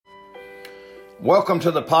Welcome to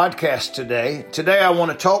the podcast today. Today I want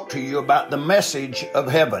to talk to you about the message of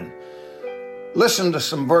heaven. Listen to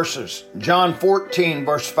some verses. John 14,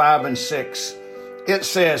 verse 5 and 6. It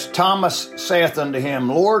says, Thomas saith unto him,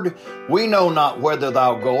 Lord, we know not whither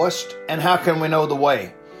thou goest, and how can we know the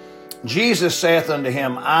way? Jesus saith unto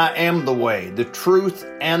him, I am the way, the truth,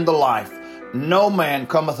 and the life. No man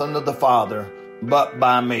cometh unto the Father but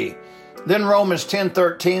by me. Then Romans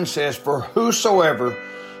 10:13 says, For whosoever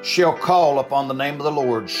shall call upon the name of the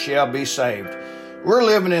Lord shall be saved. We're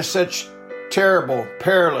living in such terrible,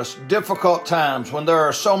 perilous, difficult times when there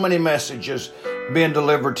are so many messages being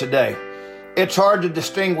delivered today. It's hard to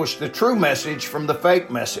distinguish the true message from the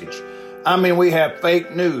fake message. I mean, we have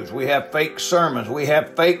fake news, we have fake sermons, we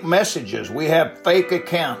have fake messages, we have fake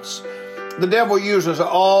accounts. The devil uses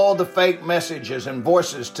all the fake messages and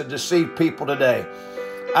voices to deceive people today.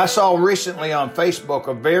 I saw recently on Facebook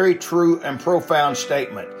a very true and profound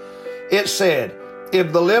statement. It said,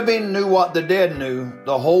 if the living knew what the dead knew,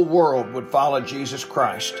 the whole world would follow Jesus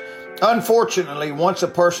Christ. Unfortunately, once a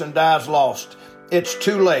person dies lost, it's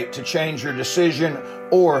too late to change your decision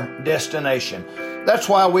or destination. That's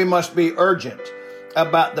why we must be urgent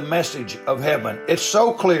about the message of heaven. It's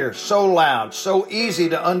so clear, so loud, so easy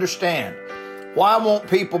to understand. Why won't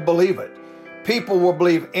people believe it? People will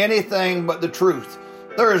believe anything but the truth.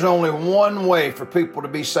 There is only one way for people to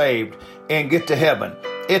be saved and get to heaven.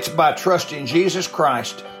 It's by trusting Jesus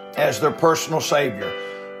Christ as their personal Savior.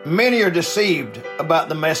 Many are deceived about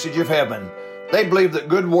the message of heaven. They believe that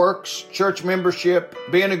good works, church membership,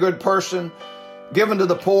 being a good person, giving to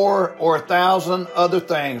the poor, or 1,000 other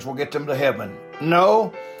things will get them to heaven.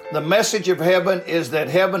 No, the message of heaven is that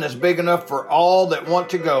heaven is big enough for all that want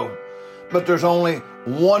to go. But there's only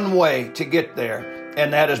one way to get there,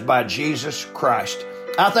 and that is by Jesus Christ.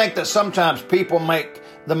 I think that sometimes people make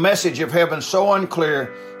the message of heaven so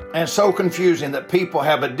unclear and so confusing that people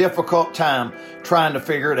have a difficult time trying to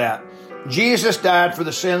figure it out. Jesus died for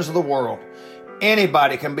the sins of the world.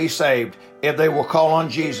 Anybody can be saved if they will call on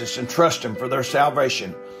Jesus and trust Him for their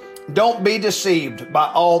salvation. Don't be deceived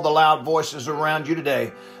by all the loud voices around you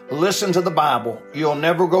today. Listen to the Bible. You'll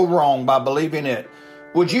never go wrong by believing it.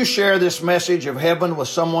 Would you share this message of heaven with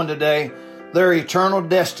someone today? Their eternal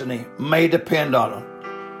destiny may depend on it.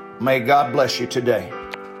 May God bless you today.